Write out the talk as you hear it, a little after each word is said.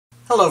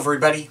Hello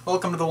everybody,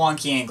 welcome to the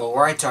Wonky Angle,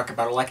 where I talk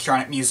about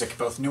electronic music,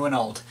 both new and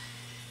old.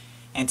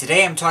 And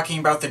today I'm talking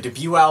about the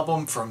debut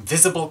album from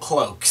Visible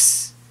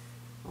Cloaks,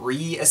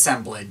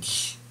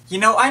 Reassemblage. You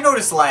know, I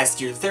noticed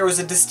last year that there was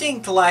a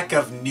distinct lack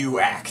of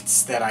new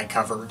acts that I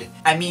covered.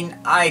 I mean,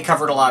 I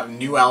covered a lot of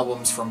new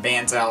albums from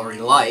bands I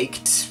already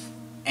liked,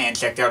 and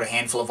checked out a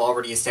handful of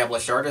already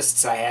established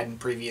artists I hadn't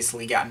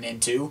previously gotten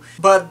into,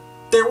 but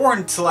there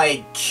weren't,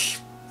 like,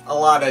 a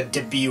lot of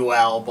debut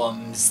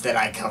albums that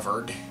I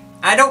covered.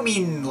 I don't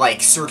mean,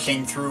 like,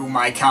 searching through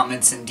my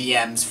comments and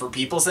DMs for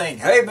people saying,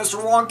 "Hey,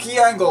 Mr. Wonky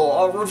Angle,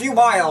 I'll review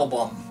my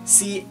album."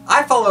 See,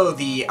 I follow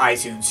the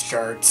iTunes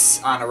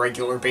charts on a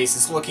regular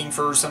basis looking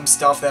for some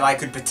stuff that I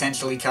could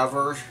potentially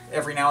cover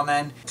every now and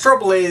then.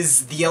 Trouble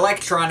is, the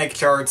electronic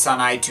charts on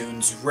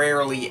iTunes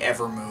rarely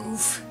ever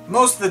move.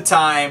 Most of the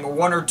time,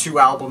 one or two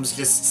albums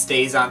just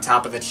stays on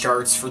top of the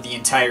charts for the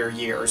entire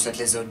year, such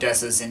as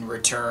Odessa's In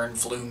Return,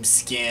 Flume's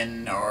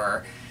Skin,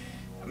 or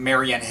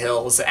Marian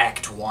Hill's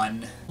Act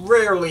 1.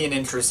 Rarely an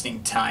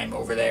interesting time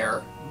over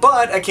there.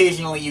 But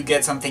occasionally you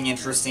get something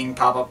interesting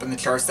pop up in the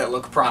charts that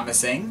look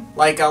promising.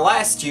 Like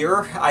last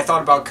year, I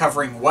thought about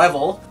covering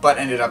Wevel, but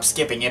ended up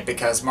skipping it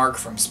because Mark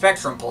from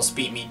Spectrum Pulse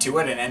beat me to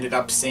it and ended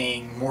up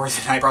saying more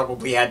than I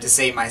probably had to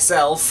say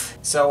myself.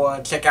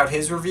 So check out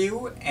his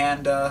review,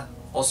 and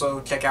also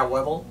check out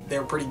Wevel.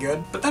 They're pretty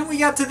good. But then we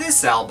got to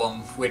this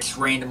album, which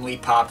randomly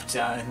popped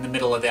in the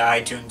middle of the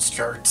iTunes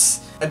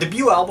charts. A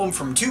debut album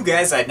from two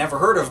guys I'd never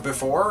heard of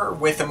before,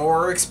 with a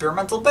more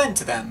experimental bent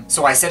to them.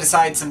 So I set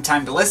aside some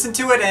time to listen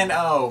to it, and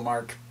oh,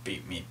 Mark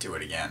beat me to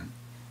it again.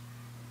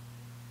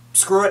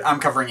 Screw it, I'm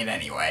covering it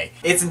anyway.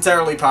 It's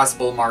entirely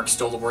possible Mark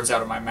stole the words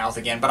out of my mouth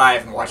again, but I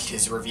haven't watched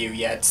his review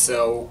yet,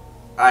 so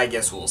I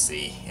guess we'll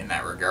see in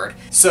that regard.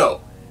 So,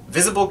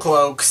 Visible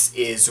Cloaks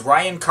is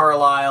Ryan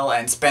Carlisle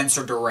and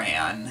Spencer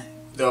Duran,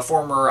 the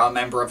former a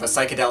member of a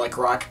psychedelic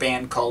rock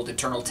band called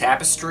Eternal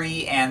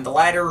Tapestry, and the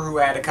latter who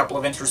had a couple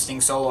of interesting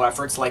solo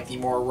efforts like the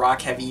more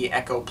rock-heavy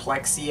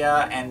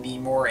Echoplexia and the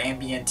more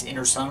ambient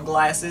Inner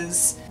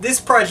Sunglasses. This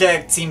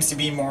project seems to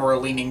be more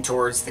leaning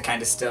towards the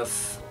kind of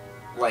stuff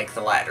like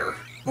the latter.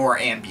 More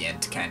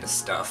ambient kind of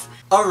stuff.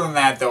 Other than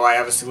that, though, I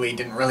obviously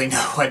didn't really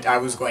know what I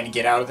was going to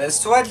get out of this,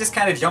 so I just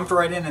kind of jumped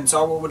right in and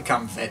saw what would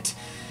come of it.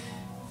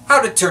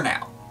 How'd it turn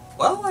out?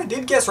 Well, I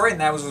did guess right, and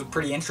that was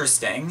pretty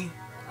interesting.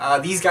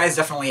 These guys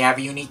definitely have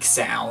a unique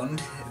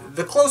sound.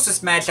 The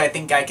closest match I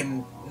think I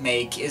can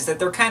make is that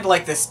they're kind of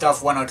like the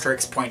stuff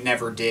Oneotrix Point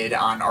Never did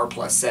on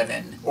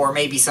R+7, or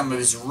maybe some of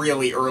his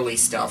really early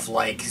stuff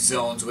like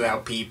Zones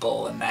Without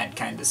People and that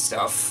kind of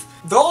stuff.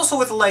 Though also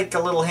with like a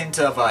little hint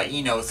of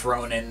Eno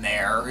thrown in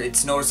there.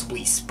 It's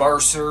noticeably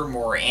sparser,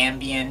 more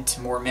ambient,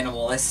 more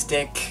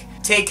minimalistic.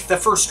 Take the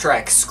first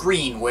track,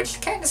 Screen,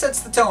 which kind of sets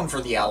the tone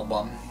for the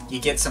album. You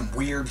get some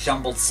weird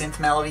jumbled synth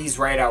melodies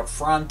right out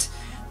front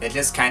that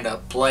just kind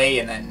of play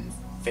and then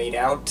fade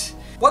out.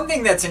 One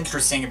thing that's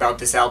interesting about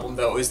this album,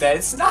 though, is that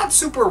it's not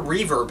super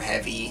reverb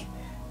heavy.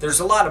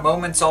 There's a lot of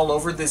moments all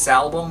over this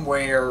album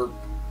where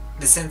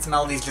the synth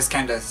melodies just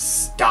kind of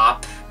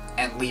stop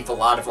and leave a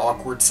lot of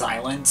awkward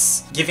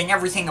silence, giving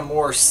everything a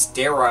more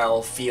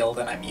sterile feel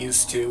than I'm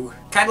used to.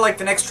 Kind of like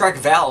the next track,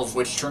 Valve,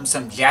 which turns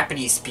some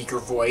Japanese speaker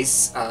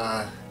voice,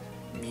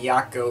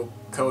 Miyako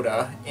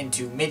Koda,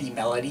 into MIDI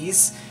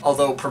melodies,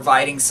 although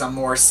providing some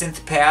more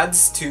synth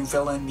pads to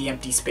fill in the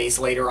empty space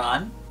later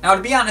on. Now,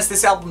 to be honest,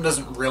 this album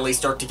doesn't really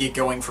start to get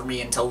going for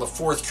me until the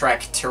fourth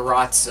track,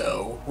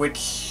 Terrazzo,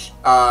 which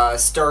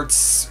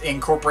starts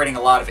incorporating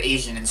a lot of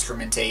Asian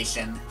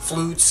instrumentation.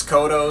 Flutes,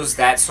 kodos,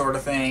 that sort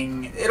of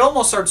thing. It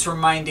almost starts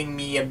reminding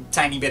me a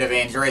tiny bit of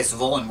Andreas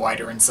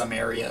Vollenweider in some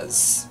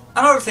areas.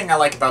 Another thing I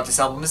like about this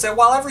album is that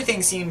while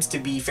everything seems to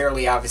be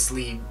fairly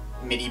obviously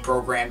MIDI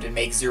programmed and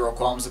make zero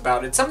qualms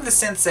about it, some of the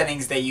synth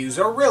settings they use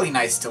are really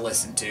nice to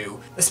listen to.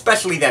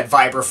 Especially that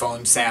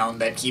vibraphone sound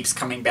that keeps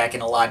coming back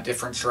in a lot of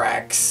different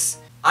tracks.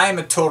 I am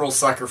a total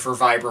sucker for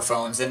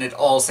vibraphones, and it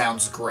all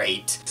sounds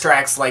great.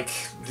 Tracks like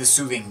the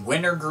soothing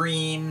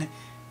Wintergreen,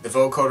 the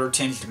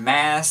vocoder-tinged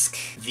Mask,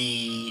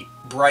 the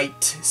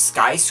bright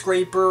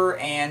Skyscraper,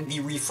 and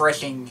the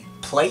refreshing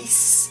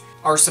Place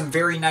are some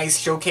very nice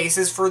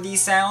showcases for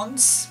these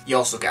sounds. You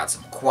also got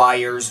some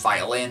choirs,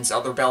 violins,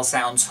 other bell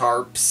sounds,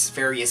 harps,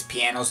 various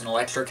pianos and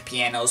electric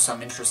pianos,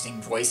 some interesting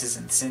voices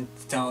and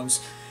synth tones.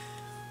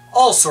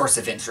 All sorts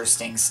of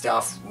interesting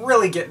stuff.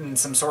 Really getting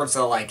some sorts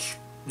of, like,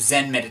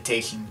 Zen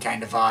meditation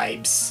kind of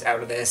vibes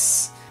out of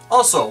this.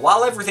 Also,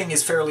 while everything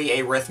is fairly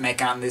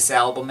arrhythmic on this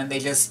album, and they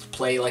just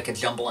play like a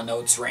jumble of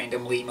notes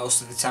randomly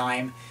most of the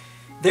time,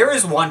 there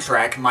is one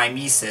track,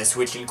 Mimesis,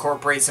 which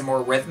incorporates a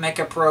more rhythmic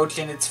approach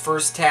in its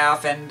first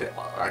half and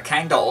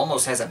kinda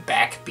almost has a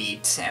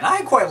backbeat, and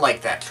I quite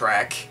like that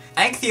track.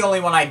 I think the only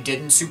one I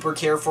didn't super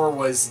care for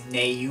was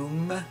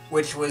Neum,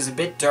 which was a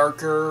bit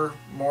darker,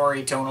 more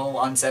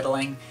atonal,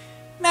 unsettling.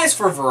 Nice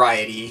for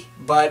variety,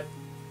 but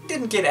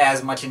didn't get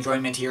as much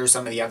enjoyment here as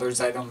some of the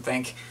others, I don't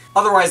think.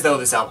 Otherwise, though,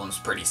 this album's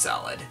pretty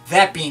solid.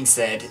 That being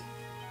said,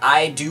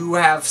 I do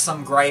have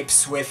some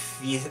gripes with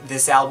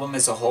this album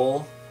as a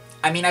whole.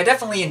 I mean, I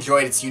definitely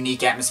enjoyed its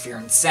unique atmosphere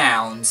and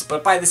sounds,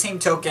 but by the same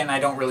token, I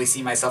don't really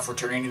see myself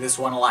returning to this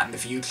one a lot in the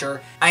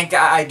future.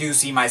 I do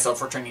see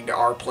myself returning to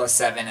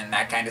R+7 and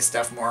that kind of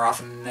stuff more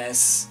often than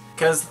this.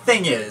 Because the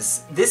thing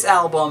is, this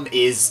album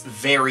is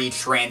very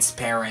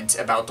transparent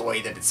about the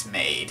way that it's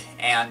made,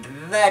 and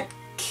that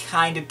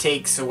kind of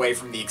takes away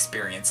from the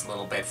experience a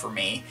little bit for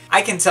me.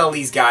 I can tell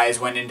these guys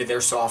went into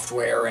their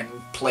software and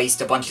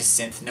placed a bunch of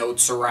synth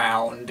notes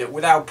around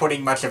without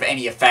putting much of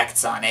any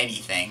effects on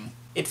anything.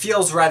 It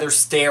feels rather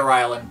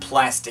sterile and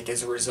plastic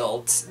as a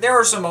result. There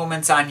are some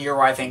moments on here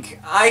where I think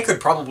I could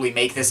probably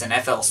make this in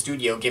FL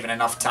Studio given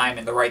enough time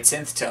and the right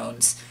synth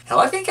tones. Hell,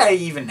 I think I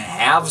even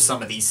have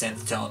some of these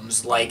synth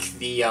tones, like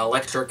the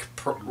electric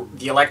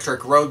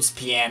Rhodes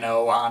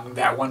piano on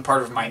that one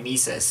part of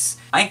Mimesis.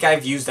 I think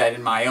I've used that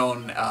in my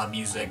own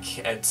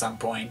music at some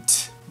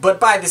point. But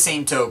by the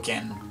same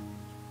token,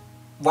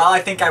 while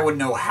I think I would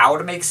know how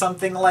to make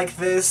something like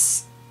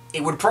this,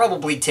 it would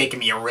probably take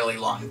me a really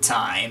long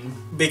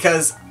time,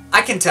 because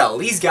I can tell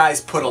these guys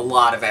put a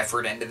lot of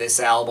effort into this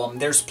album.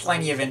 There's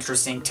plenty of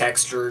interesting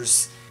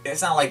textures.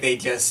 It's not like they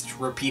just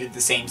repeated the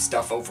same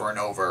stuff over and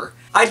over.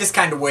 I just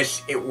kind of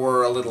wish it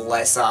were a little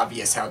less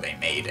obvious how they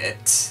made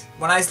it.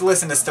 When I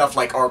listen to stuff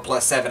like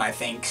R+7, I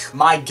think,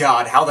 my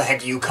god, how the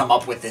heck do you come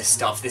up with this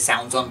stuff? This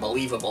sounds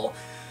unbelievable.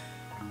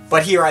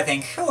 But here I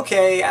think,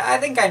 okay, I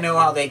think I know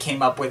how they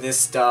came up with this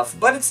stuff,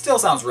 but it still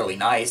sounds really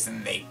nice,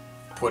 and they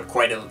put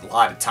quite a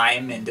lot of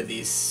time into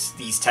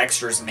these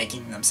textures and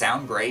making them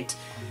sound great.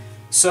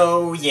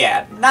 So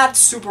yeah, not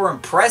super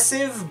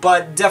impressive,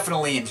 but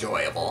definitely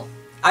enjoyable.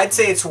 I'd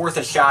say it's worth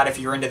a shot if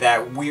you're into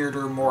that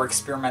weirder, more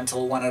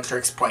experimental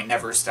One-O-Tricks Point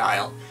Never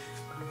style.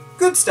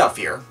 Good stuff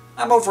here.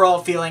 I'm overall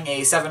feeling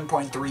a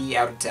 7.3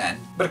 out of 10.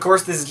 But of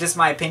course, this is just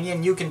my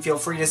opinion. You can feel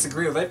free to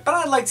disagree with it, but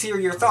I'd like to hear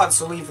your thoughts,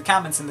 so leave the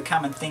comments in the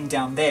comment thing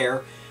down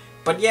there.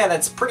 But yeah,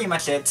 that's pretty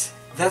much it.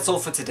 That's all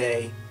for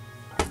today.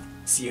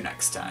 See you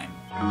next time.